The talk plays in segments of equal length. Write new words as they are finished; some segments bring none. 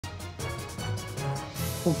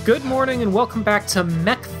Well, good morning and welcome back to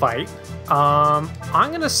Mech Fight. I'm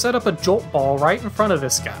gonna set up a jolt ball right in front of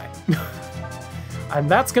this guy. And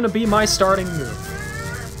that's gonna be my starting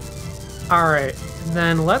move. Alright,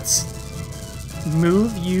 then let's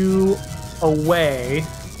move you away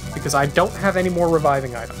because I don't have any more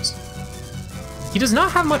reviving items. He does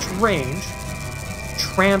not have much range.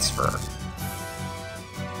 Transfer.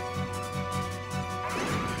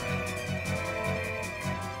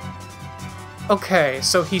 Okay,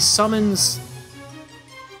 so he summons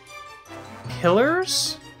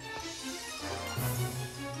pillars?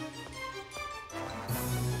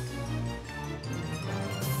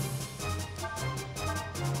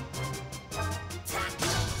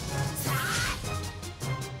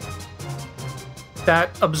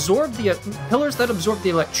 That absorb the pillars that absorb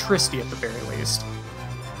the electricity at the very least,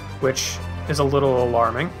 which is a little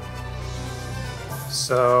alarming.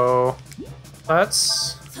 So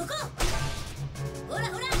let's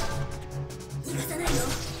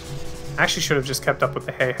actually should have just kept up with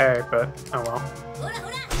the hey hey, but oh well.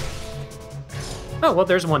 Oh well,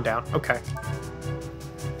 there's one down. Okay.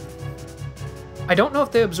 I don't know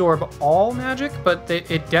if they absorb all magic, but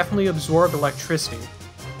it definitely absorbed electricity.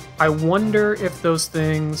 I wonder if those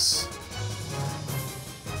things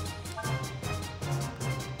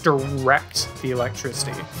direct the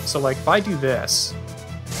electricity. So like if I do this,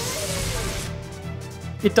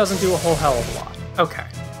 it doesn't do a whole hell of a lot. Okay.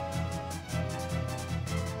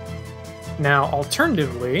 Now,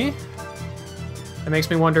 alternatively, it makes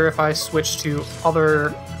me wonder if I switch to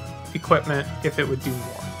other equipment, if it would do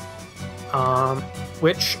more.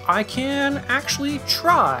 Which I can actually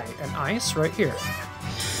try an ice right here.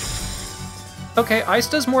 Okay, ice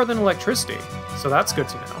does more than electricity, so that's good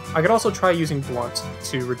to know. I could also try using blunt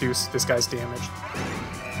to reduce this guy's damage.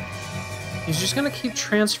 He's just gonna keep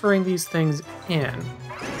transferring these things in.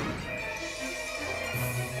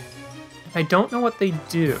 I don't know what they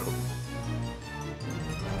do.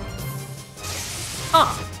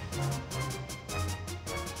 Ah!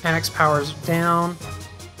 Panics powers down.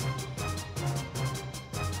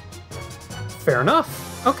 Fair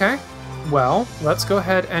enough. Okay. Well, let's go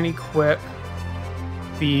ahead and equip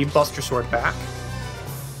the Buster Sword back.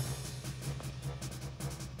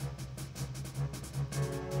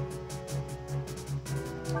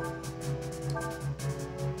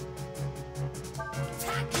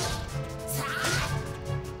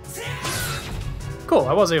 Cool,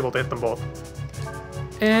 I was able to hit them both.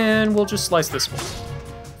 And we'll just slice this one.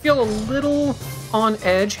 Feel a little on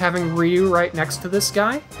edge having Ryu right next to this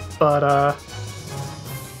guy, but I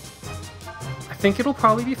think it'll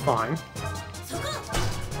probably be fine.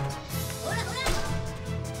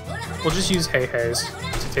 We'll just use Hey Heys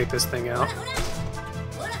to take this thing out.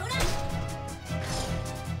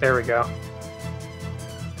 There we go.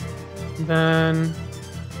 Then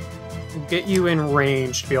we'll get you in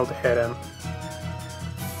range to be able to hit him.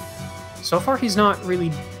 So far, he's not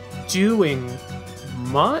really doing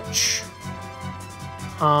much.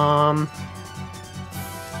 I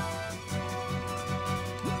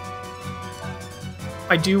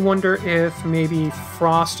do wonder if maybe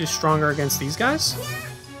Frost is stronger against these guys.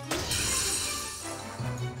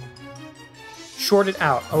 Shorted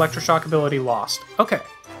out. Electroshock ability lost. Okay.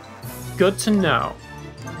 Good to know.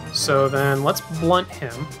 So then let's blunt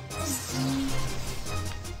him.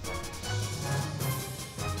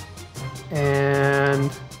 And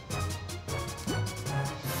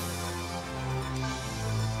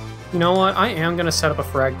you know what? I am going to set up a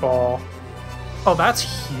frag ball. Oh,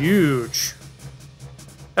 that's huge.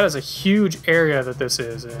 That is a huge area that this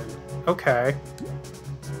is in. Okay.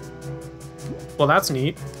 Well, that's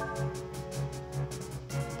neat.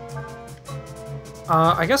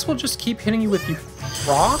 I guess we'll just keep hitting you with the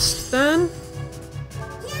Frost, then?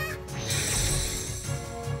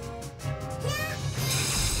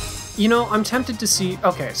 You know, I'm tempted to see...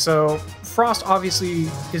 Okay, so Frost obviously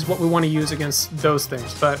is what we want to use against those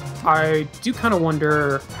things, but I do kind of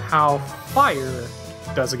wonder how Fire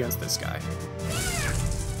does against this guy.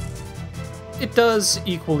 It does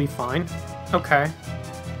equally fine. Okay.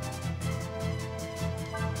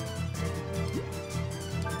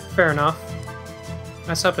 Fair enough.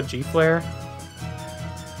 Mess up a G-Flare?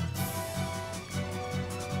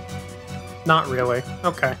 Not really.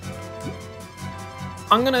 Okay.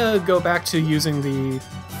 I'm gonna go back to using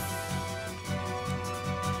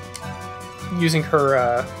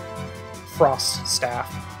her Frost Staff.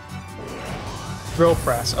 Drill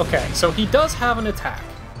Press. Okay, so he does have an attack.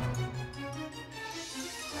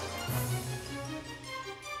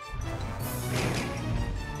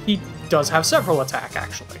 He does have several attack,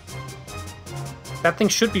 actually. That thing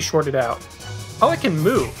should be shorted out. Oh, it can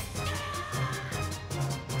move.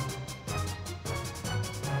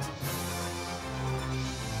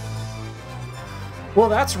 Well,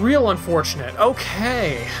 that's real unfortunate.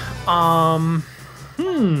 Okay. I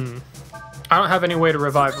don't have any way to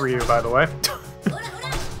revive Ryu, by the way.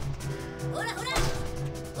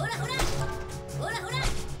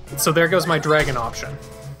 So there goes my dragon option.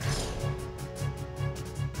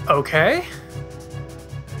 Okay.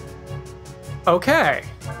 Okay.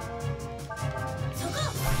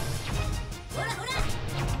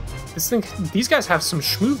 These guys have some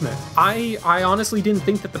movement. I honestly didn't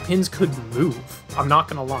think that the pins could move. I'm not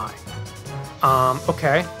gonna lie.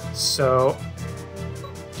 Okay, so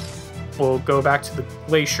we'll go back to the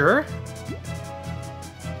glacier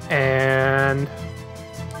and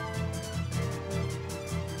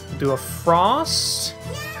do a frost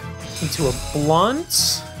into a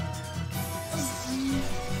blunt.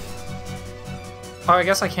 Oh, I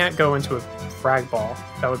guess I can't go into a frag ball.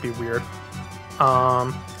 That would be weird.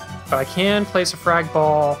 But I can place a frag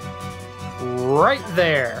ball right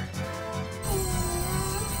there.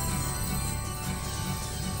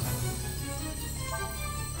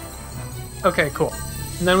 Okay, cool.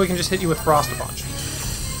 And then we can just hit you with Frost a bunch.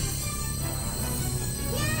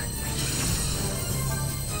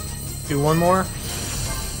 Do one more?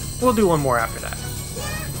 We'll do one more after that.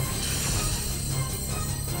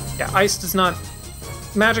 Yeah, ice does not...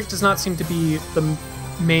 Magic does not seem to be the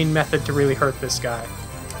main method to really hurt this guy.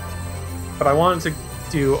 But I wanted to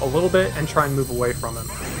do a little bit and try and move away from him.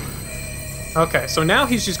 Okay, so now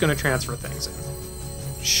he's just going to transfer things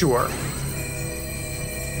in. Sure.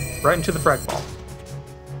 Right into the frag ball.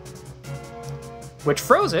 Which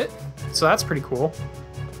froze it, so that's pretty cool.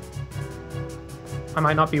 I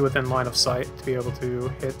might not be within line of sight to be able to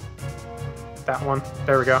hit that one.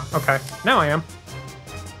 There we go. Okay, now I am.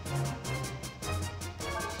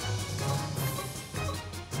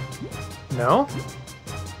 No?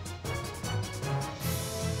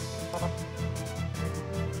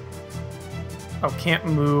 Oh, can't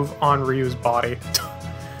move on Ryu's body.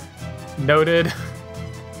 Noted.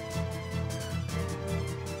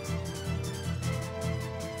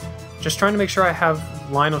 Just trying to make sure I have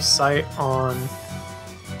line of sight on...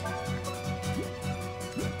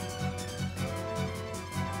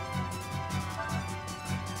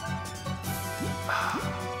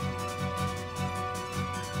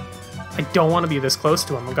 I don't want to be this close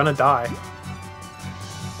to him. I'm gonna die.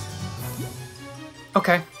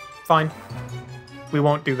 Okay, fine. We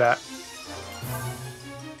won't do that.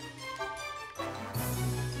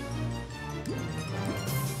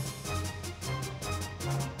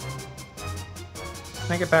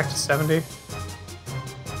 Can I get back to 70?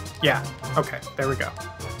 Yeah, okay, there we go.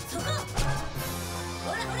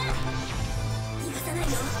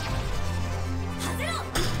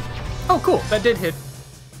 Oh, cool, that did hit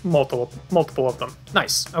multiple of them.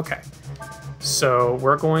 Nice, okay. So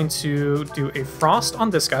we're going to do a frost on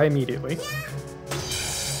this guy immediately.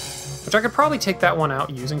 Which I could probably take that one out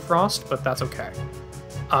using frost, but that's okay.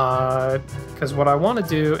 Because what I want to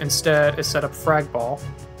do instead is set up frag ball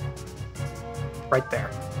right there.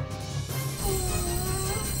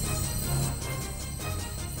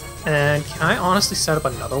 And can I honestly set up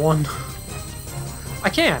another one? I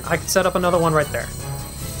can set up another one right there.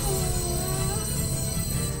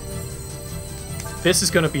 This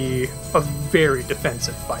is going to be a very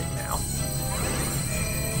defensive fight now.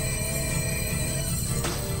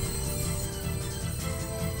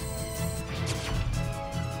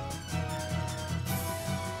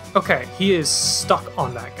 Okay, he is stuck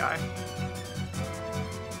on that guy.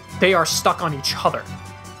 They are stuck on each other.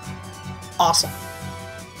 Awesome.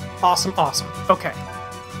 Awesome, awesome. Okay,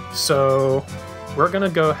 so we're going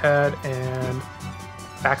to go ahead and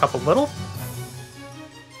back up a little.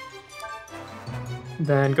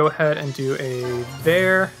 Then go ahead and do a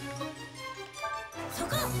there.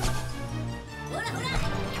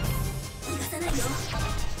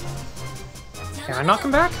 Can I knock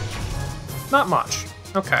him back? Not much.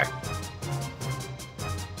 Okay.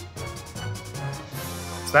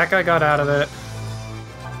 So that guy got out of it.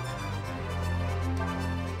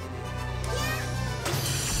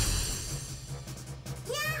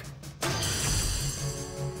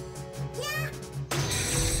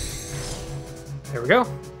 There we go.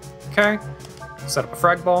 Okay. Set up a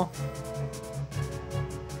frag ball.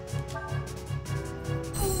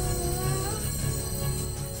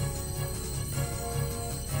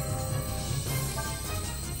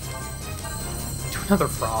 Do another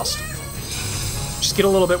frost. Just get a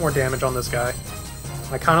little bit more damage on this guy.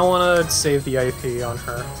 I kind of want to save the IP on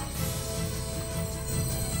her.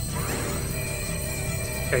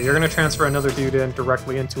 Okay, you're going to transfer another dude in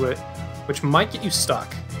directly into it, which might get you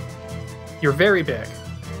stuck. You're very big.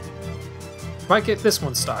 Might get this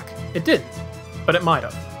one stuck. It didn't, but it might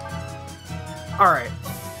have. Alright.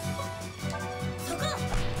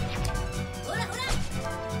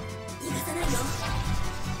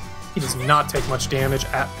 He does not take much damage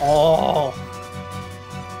at all.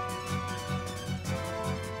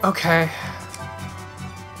 Okay.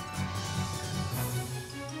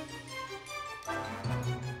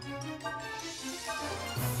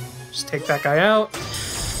 Just take that guy out. I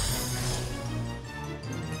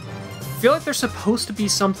feel like there's supposed to be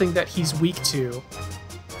something that he's weak to,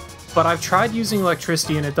 but I've tried using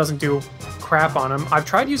electricity and it doesn't do crap on him. I've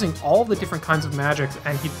tried using all the different kinds of magic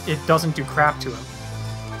and it doesn't do crap to him.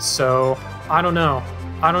 So, I don't know.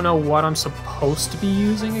 I don't know what I'm supposed to be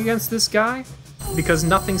using against this guy, because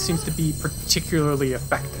nothing seems to be particularly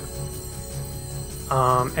effective.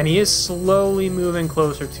 And he is slowly moving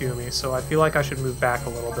closer to me, so I feel like I should move back a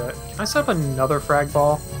little bit. Can I set up another frag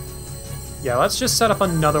ball? Yeah, let's just set up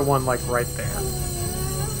another one, like, right there.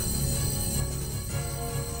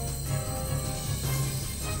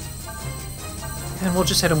 And we'll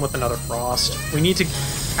just hit him with another Frost. We need to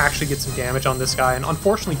actually get some damage on this guy, and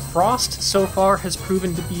unfortunately Frost so far has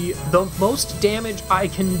proven to be the most damage I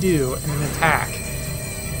can do in an attack.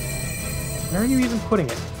 Where are you even putting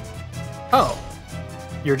it? Oh,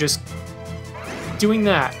 you're just doing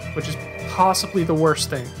that, which is possibly the worst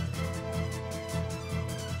thing.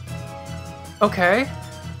 Okay,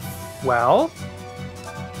 well,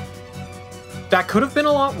 that could have been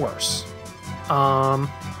a lot worse.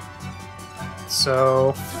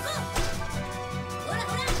 So...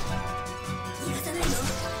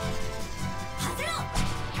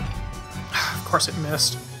 Of course it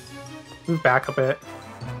missed. Move back a bit.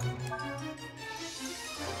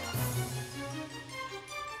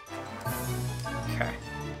 Okay.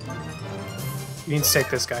 You need to take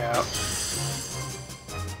this guy out.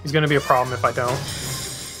 He's gonna be a problem if I don't.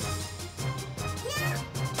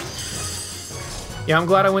 Yeah, I'm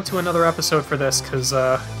glad I went to another episode for this, because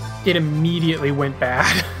it immediately went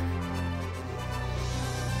bad.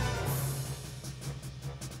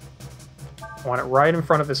 I want it right in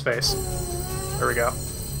front of his face. There we go.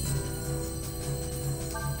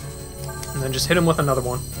 And then just hit him with another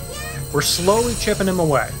one. We're slowly chipping him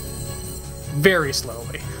away. Very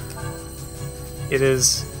slowly. It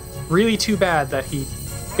is really too bad that he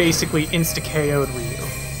basically insta-KO'd Ryu.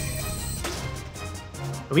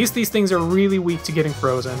 At least these things are really weak to getting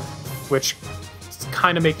frozen, which is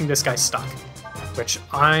kind of making this guy stuck, which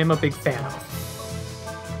I'm a big fan of.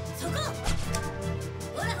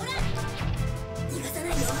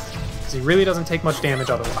 Because he really doesn't take much damage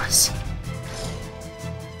otherwise.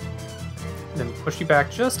 And then push you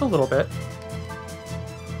back just a little bit.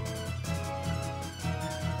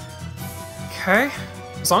 Okay.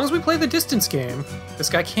 As long as we play the distance game, this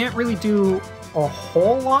guy can't really do a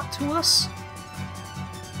whole lot to us.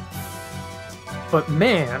 But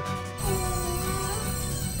man...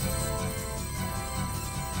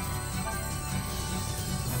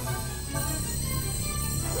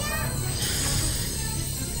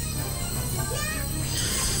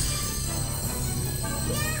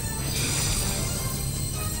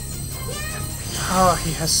 Oh,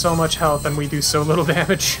 he has so much health and we do so little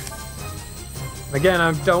damage. Again,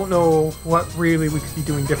 I don't know what really we could be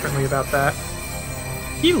doing differently about that.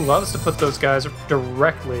 He loves to put those guys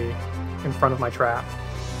directly in front of my trap.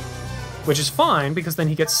 Which is fine, because then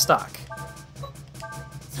he gets stuck.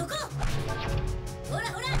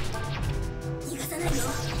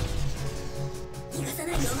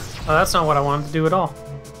 Oh, that's not what I wanted to do at all.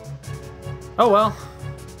 Oh well.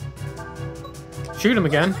 Shoot him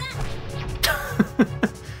again.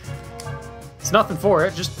 It's nothing for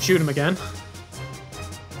it, just shoot him again.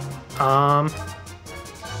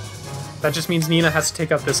 That just means Nina has to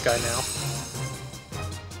take out this guy now.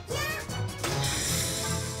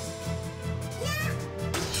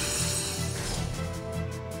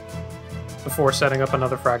 Before setting up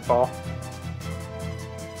another frag ball.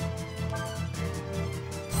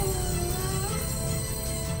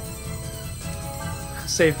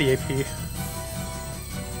 Save the AP.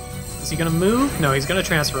 Is he gonna move? No, he's gonna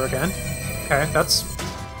transfer again. Okay, that's,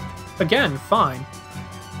 again, fine.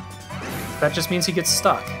 That just means he gets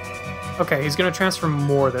stuck. Okay, he's gonna transfer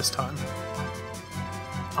more this time.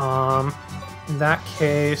 In that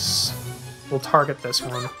case, we'll target this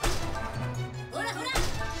one.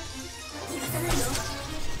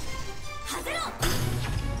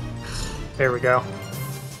 There we go.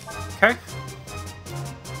 Okay.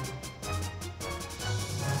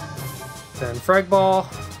 Then frag ball.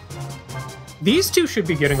 These two should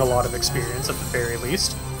be getting a lot of experience at the very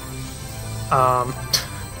least.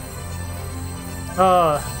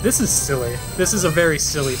 This is silly. This is a very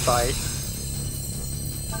silly fight.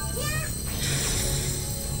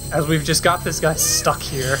 as we've just got this guy stuck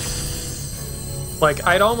here. Like,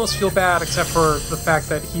 I'd almost feel bad, except for the fact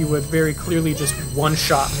that he would very clearly just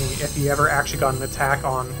one-shot me if he ever actually got an attack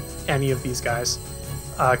on any of these guys.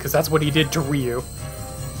 Because that's what he did to Ryu.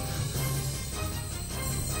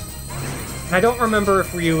 And I don't remember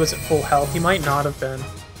if Ryu was at full health. He might not have been.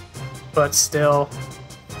 But still,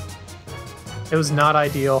 it was not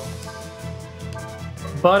ideal.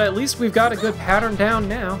 But at least we've got a good pattern down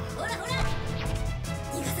now.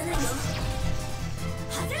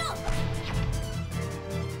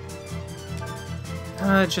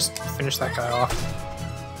 Just finish that guy off.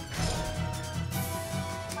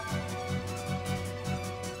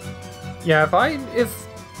 Yeah, if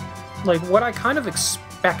like what I kind of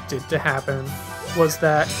expected to happen was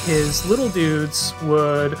that his little dudes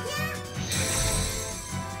would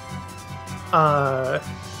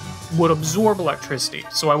absorb electricity,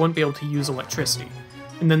 so I wouldn't be able to use electricity,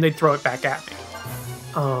 and then they'd throw it back at me.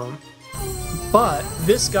 But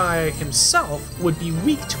this guy himself would be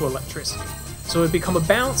weak to electricity. So it would become a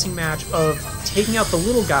balancing match of taking out the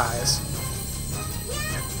little guys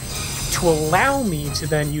to allow me to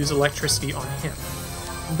then use electricity on him.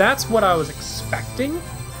 That's what I was expecting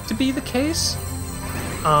to be the case.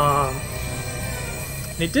 And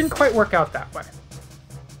it didn't quite work out that way.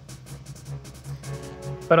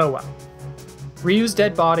 But oh well. Ryu's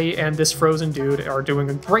dead body and this frozen dude are doing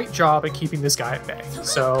a great job at keeping this guy at bay.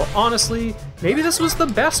 So honestly, maybe this was the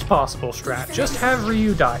best possible strat. Just have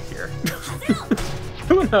Ryu die here.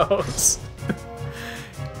 Who knows?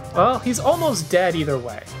 Well, he's almost dead either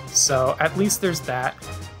way, so at least there's that.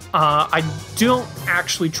 I don't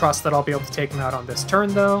actually trust that I'll be able to take him out on this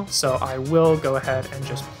turn though, so I will go ahead and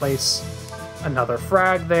just place another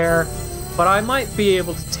frag there. But I might be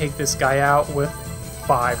able to take this guy out with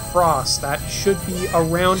 5 frost. That should be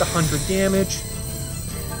around 100 damage.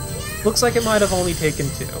 Looks like it might have only taken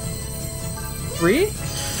 2. 3?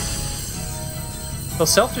 He'll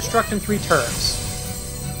self-destruct in 3 turns.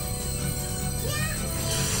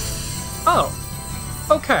 Oh,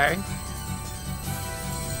 okay.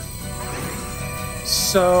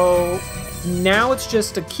 So now it's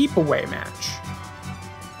just a keep away match.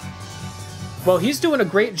 Well, he's doing a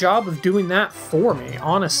great job of doing that for me,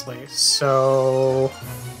 honestly, so...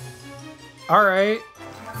 Alright.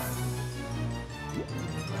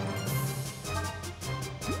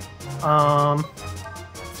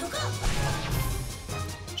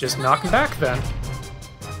 Just knock him back, then.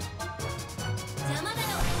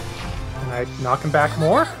 Can I knock him back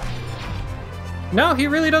more? No, he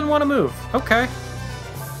really doesn't want to move. Okay.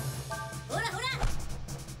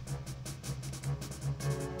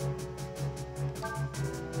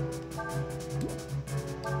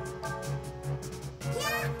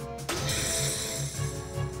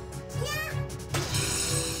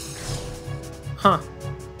 Huh.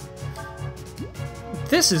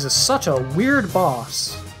 This is such a weird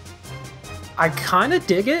boss. I kind of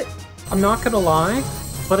dig it, I'm not gonna lie,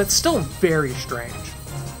 but it's still very strange.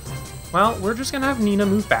 Well, we're just gonna have Nina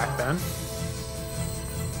move back then.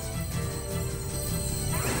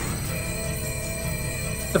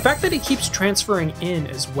 The fact that he keeps transferring in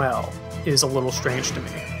as well is a little strange to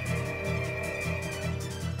me.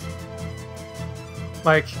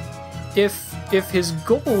 Like, if his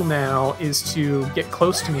goal now is to get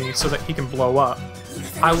close to me so that he can blow up,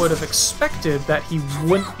 I would have expected that he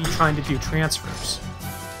wouldn't be trying to do transfers.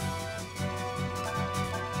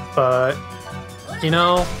 But, you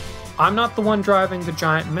know, I'm not the one driving the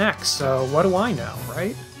giant mech, so what do I know,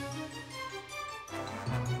 right?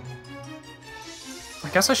 I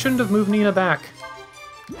guess I shouldn't have moved Nina back.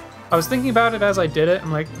 I was thinking about it as I did it,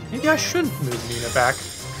 I'm like, maybe I shouldn't move Nina back.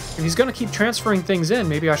 If he's gonna keep transferring things in,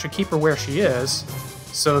 maybe I should keep her where she is,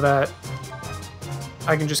 so that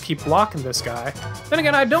I can just keep blocking this guy. Then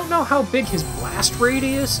again, I don't know how big his blast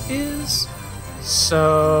radius is,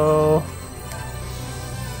 so...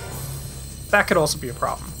 that could also be a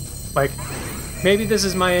problem. Like, maybe this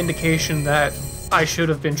is my indication that I should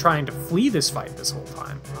have been trying to flee this fight this whole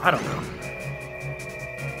time. I don't know.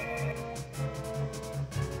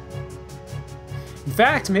 In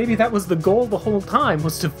fact, maybe that was the goal the whole time,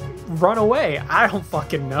 was to run away. I don't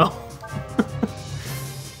fucking know.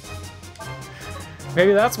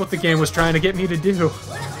 Maybe that's what the game was trying to get me to do.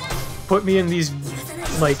 Put me in these,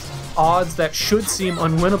 like, odds that should seem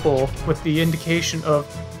unwinnable with the indication of,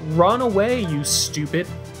 run away, you stupid.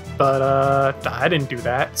 But, I didn't do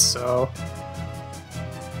that, so...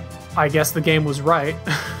 I guess the game was right,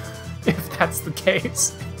 if that's the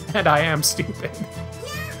case, and I am stupid.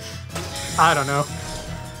 I don't know.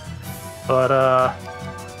 But,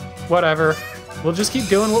 whatever. We'll just keep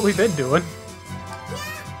doing what we've been doing.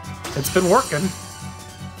 It's been working.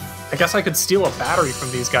 guess I could steal a battery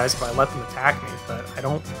from these guys if I let them attack me, but I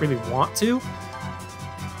don't really want to.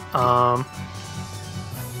 What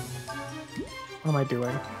am I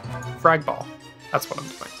doing? Frag ball. That's what I'm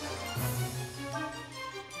doing.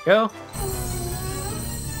 Go.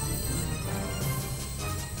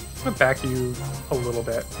 I'm gonna back you a little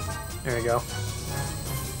bit. There you go.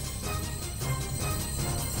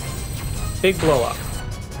 Big blow up.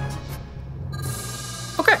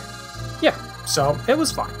 Okay. Yeah, so it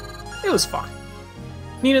was fine. It was fine.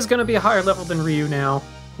 Nina's gonna be a higher level than Ryu now.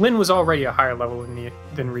 Lin was already a higher level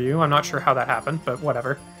than Ryu. I'm not sure how that happened, but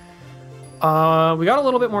whatever. We got a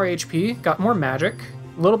little bit more HP, got more magic,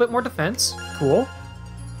 a little bit more defense. Cool.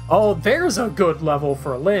 Oh, there's a good level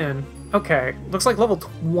for Lin. Okay, looks like level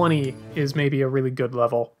 20 is maybe a really good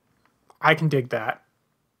level. I can dig that.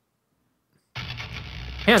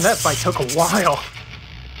 Man, that fight took a while.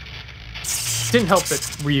 Didn't help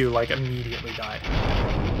that Ryu, like, immediately died.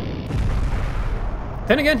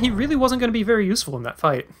 Then again, he really wasn't going to be very useful in that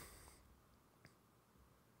fight.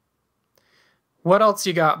 What else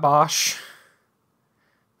you got, Bosch?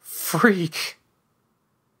 Freak.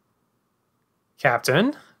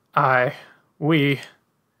 Captain, we're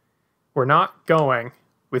not going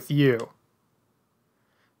with you.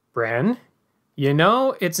 Bren, you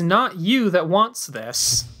know, it's not you that wants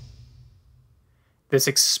this. This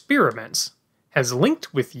experiment has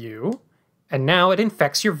linked with you, and now it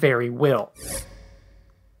infects your very will.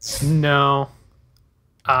 No.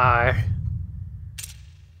 I'm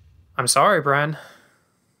sorry, Bren.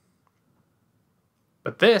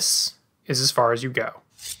 But this is as far as you go.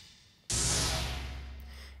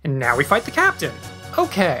 And now we fight the captain.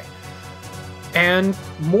 Okay. And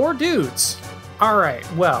more dudes.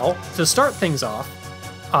 Alright, well, to start things off,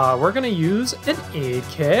 we're gonna use an aid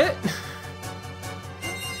kit.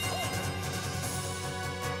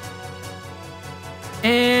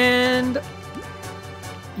 And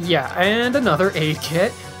yeah, and another aid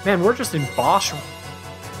kit. Man, we're just in boss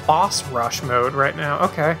rush mode right now.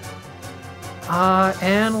 Okay.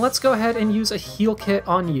 And let's go ahead and use a heal kit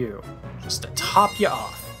on you, just to top you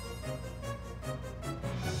off.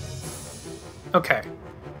 Okay.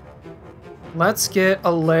 Let's get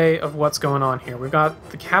a lay of what's going on here. We've got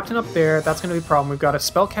the captain up there. That's going to be a problem. We've got a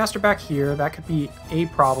spellcaster back here. That could be a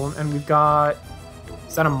problem. And we've got...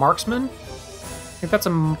 Is that a marksman? I think that's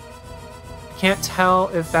a... Can't tell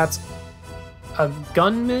if that's a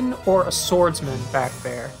gunman or a swordsman back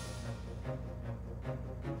there.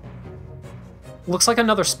 Looks like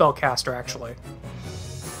another spellcaster, actually.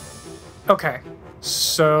 Okay.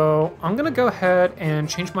 So I'm going to go ahead and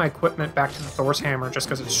change my equipment back to the Thor's Hammer just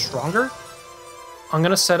because it's stronger. I'm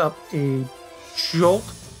going to set up a Jolt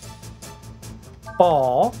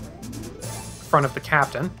Ball in front of the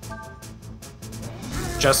captain,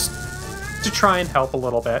 just to try and help a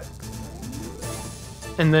little bit.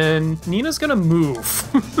 And then Nina's going to move.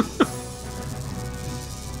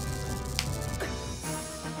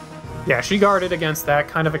 Yeah, she guarded against that,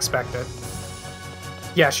 kind of expected.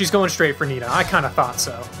 Yeah, she's going straight for Nina. I kind of thought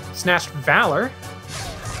so. Snatched Valor.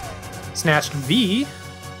 Snatched V.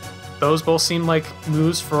 Those both seem like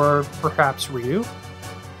moves for perhaps Ryu.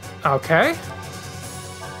 Okay.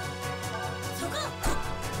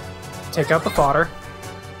 Take out the fodder.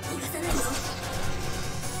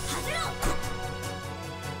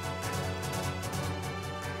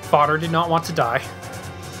 Fodder did not want to die.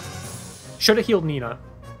 Should have healed Nina,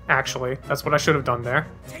 actually. That's what I should have done there.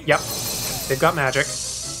 Yep. They've got magic.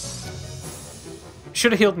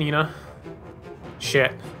 Should have healed Nina.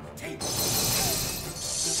 Shit.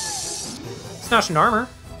 Snatched an armor.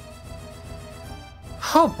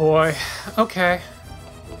 Oh boy. Okay.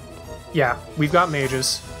 Yeah, we've got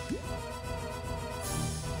mages.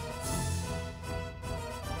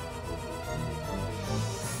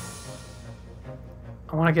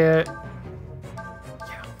 I want to get...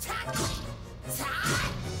 Yeah.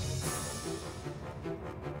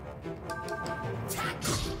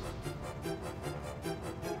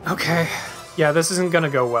 Okay. Yeah, this isn't gonna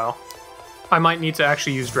go well. I might need to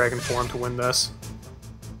actually use Dragon Form to win this.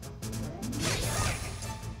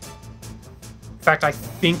 In fact, I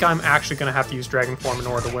think I'm actually gonna have to use Dragon Form in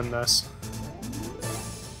order to win this.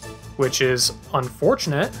 Which is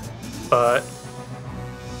unfortunate, but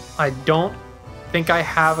I don't think I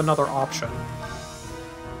have another option.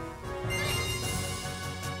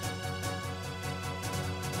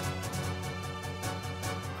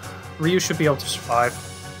 Ryu should be able to survive.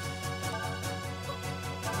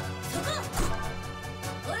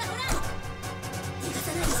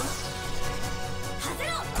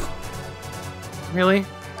 Really?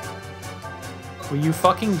 Will you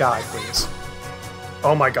fucking die, please?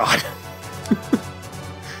 Oh my god.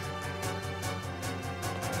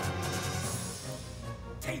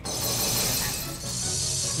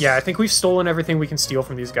 Yeah, I think we've stolen everything we can steal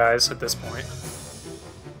from these guys at this point.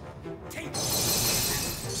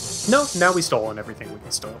 No, now we've stolen everything we can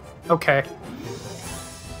steal. Okay.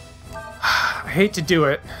 I hate to do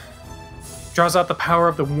it. Draws out the power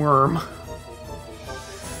of the worm.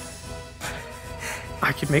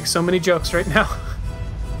 I could make so many jokes right now.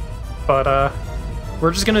 But,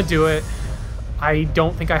 we're just gonna do it. I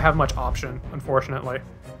don't think I have much option, unfortunately.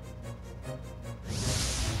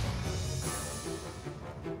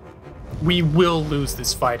 We will lose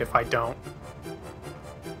this fight if I don't.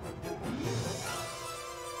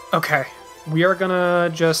 Okay, we are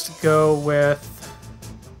gonna just go with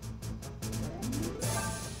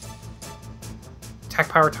attack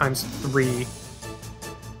power times 3.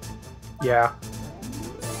 Yeah.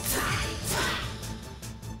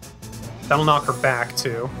 That'll knock her back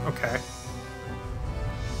too. Okay.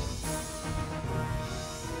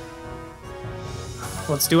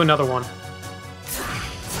 Let's do another one.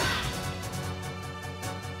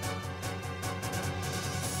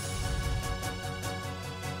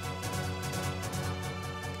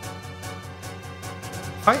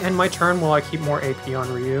 If I end my turn, will I keep more AP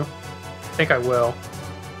on Ryu? I think I will.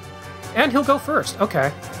 And he'll go first.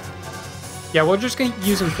 Okay. Yeah, we're just going to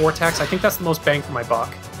use him Vortex. I think that's the most bang for my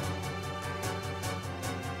buck.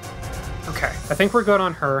 Okay, I think we're good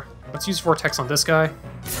on her. Let's use Vortex on this guy.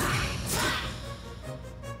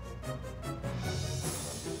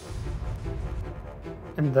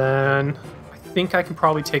 And then I think I can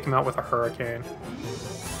probably take him out with a Hurricane.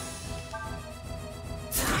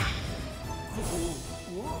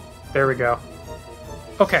 There we go.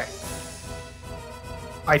 Okay.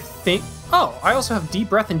 I think... Oh, I also have Deep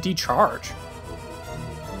Breath and Decharge.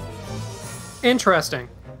 Interesting.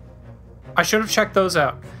 I should have checked those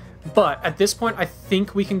out. But at this point, I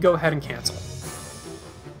think we can go ahead and cancel.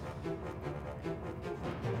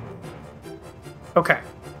 Okay.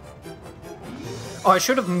 Oh, I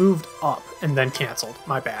should have moved up and then canceled.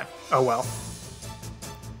 My bad. Oh well.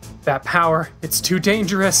 That power, it's too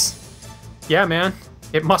dangerous. Yeah, man.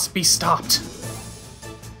 It must be stopped.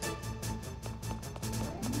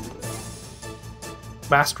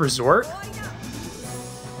 Last resort?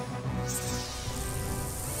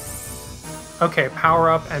 Okay, power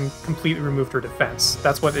up and completely removed her defense.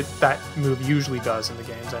 That's what that move usually does in the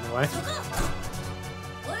games anyway.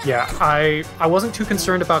 Yeah, I wasn't too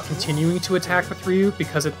concerned about continuing to attack with Ryu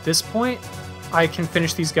because at this point, I can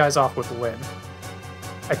finish these guys off with a win.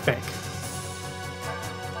 I think.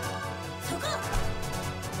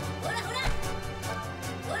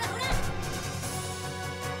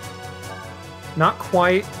 Not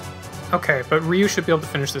quite. Okay, but Ryu should be able to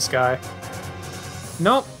finish this guy.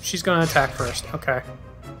 Nope, she's gonna attack first. Okay.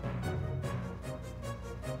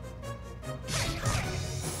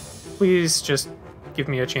 Please just give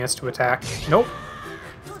me a chance to attack. Nope.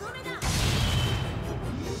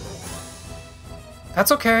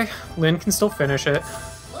 That's okay. Lin can still finish it.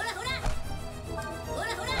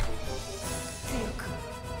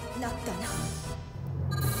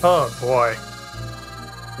 Oh boy.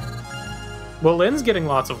 Well, Lin's getting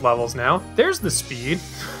lots of levels now. There's the speed.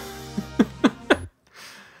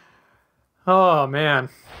 Oh, man.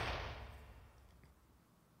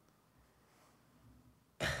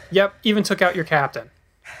 Yep, even took out your captain.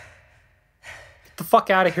 Get the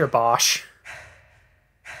fuck out of here, Bosch.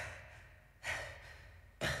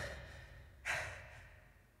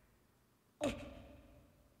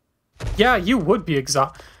 Yeah, you would be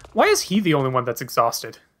exhausted. Why is he the only one that's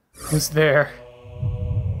exhausted? Who's there?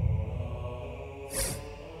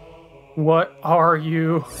 What are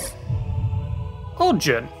you?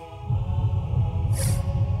 Ojin.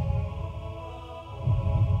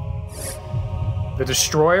 The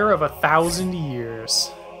destroyer of 1,000 years.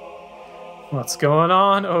 What's going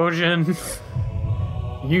on, Ojin?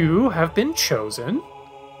 You have been chosen.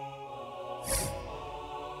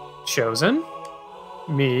 Chosen?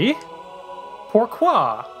 Me?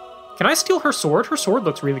 Pourquoi? Can I steal her sword? Her sword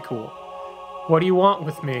looks really cool. What do you want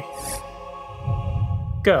with me?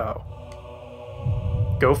 Go.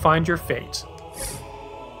 Go find your fate.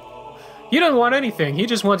 He doesn't want anything. He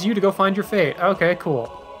just wants you to go find your fate. Okay,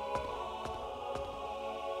 cool.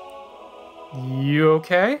 You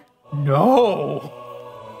okay? No!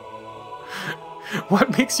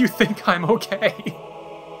 What makes you think I'm okay?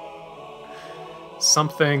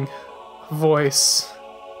 Something. Voice.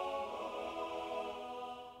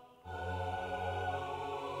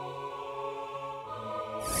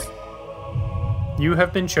 You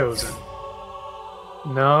have been chosen.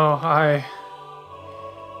 No, I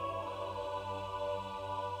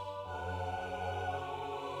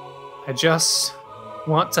just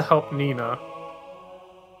want to help Nina.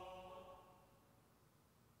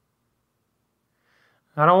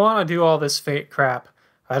 I don't want to do all this fate crap.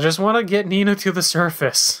 I just want to get Nina to the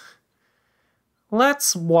surface.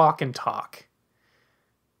 Let's walk and talk.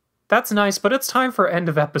 That's nice, but it's time for end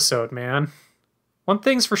of episode, man. One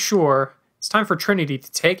thing's for sure, it's time for Trinity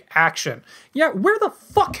to take action. Yeah, where the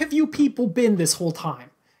fuck have you people been this whole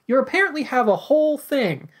time? You apparently have a whole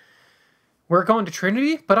thing. We're going to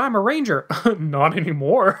Trinity, but I'm a ranger. Not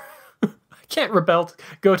anymore. I can't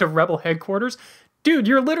go to Rebel headquarters. Dude,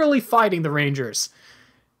 you're literally fighting the Rangers.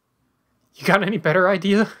 You got any better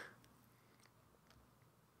idea?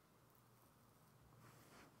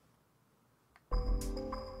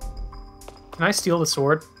 Can I steal the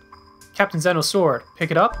sword? Captain Zeno's sword.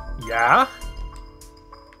 Pick it up? Yeah?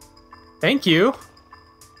 Thank you.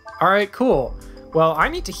 Alright, cool. Well, I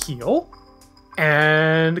need to heal.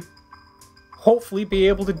 And hopefully be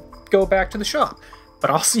able to go back to the shop.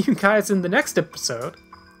 But I'll see you guys in the next episode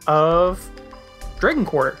of Dragon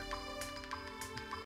Quarter.